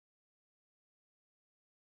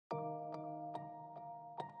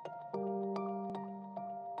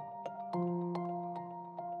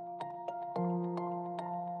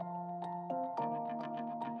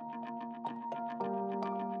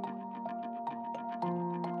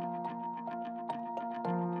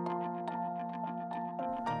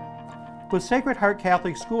With Sacred Heart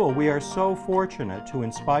Catholic School, we are so fortunate to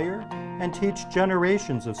inspire and teach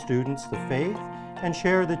generations of students the faith and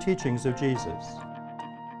share the teachings of Jesus.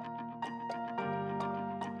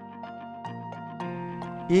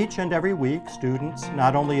 Each and every week, students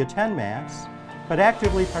not only attend Mass, but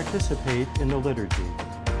actively participate in the liturgy.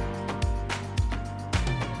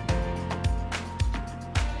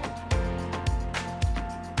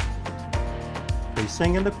 They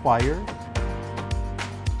sing in the choir,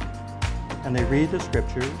 and they read the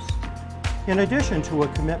Scriptures. In addition to a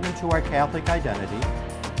commitment to our Catholic identity,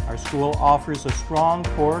 our school offers a strong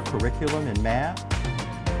core curriculum in math,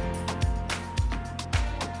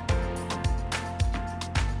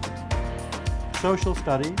 social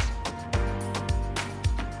studies,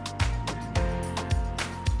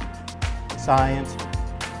 science,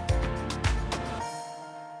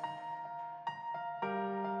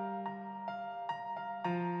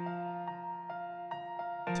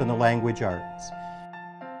 and the language arts.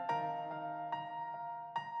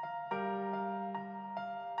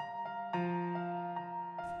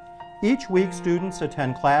 Each week, students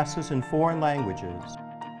attend classes in foreign languages.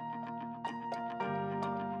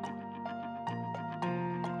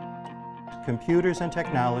 Computers and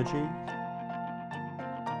technology,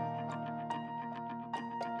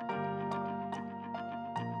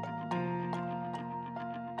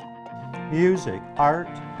 music, art,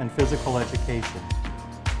 and physical education.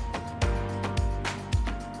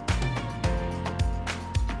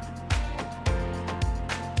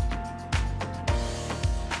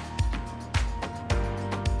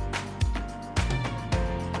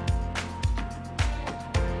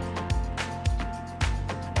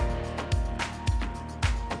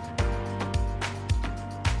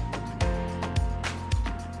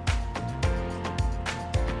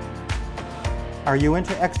 Are you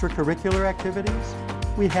into extracurricular activities?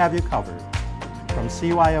 We have you covered. From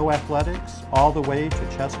CYO athletics all the way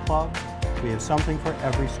to chess club, we have something for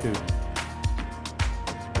every student.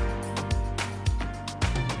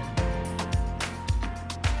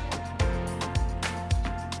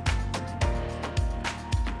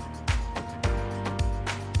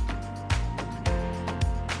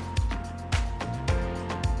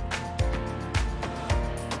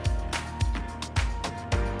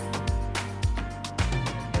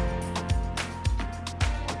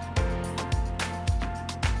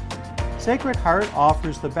 Sacred Heart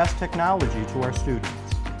offers the best technology to our students.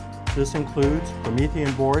 This includes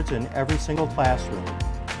Promethean boards in every single classroom,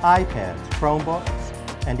 iPads,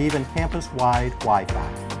 Chromebooks, and even campus-wide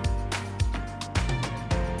Wi-Fi.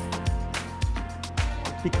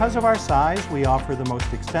 Because of our size, we offer the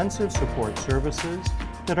most extensive support services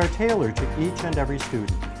that are tailored to each and every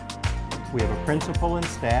student. We have a principal and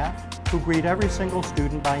staff who greet every single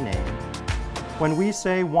student by name. When we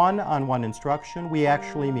say one-on-one instruction, we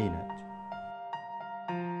actually mean it.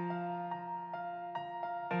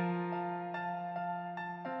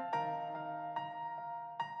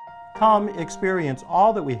 Come experience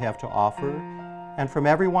all that we have to offer, and from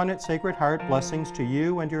everyone at Sacred Heart, blessings to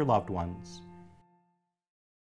you and your loved ones.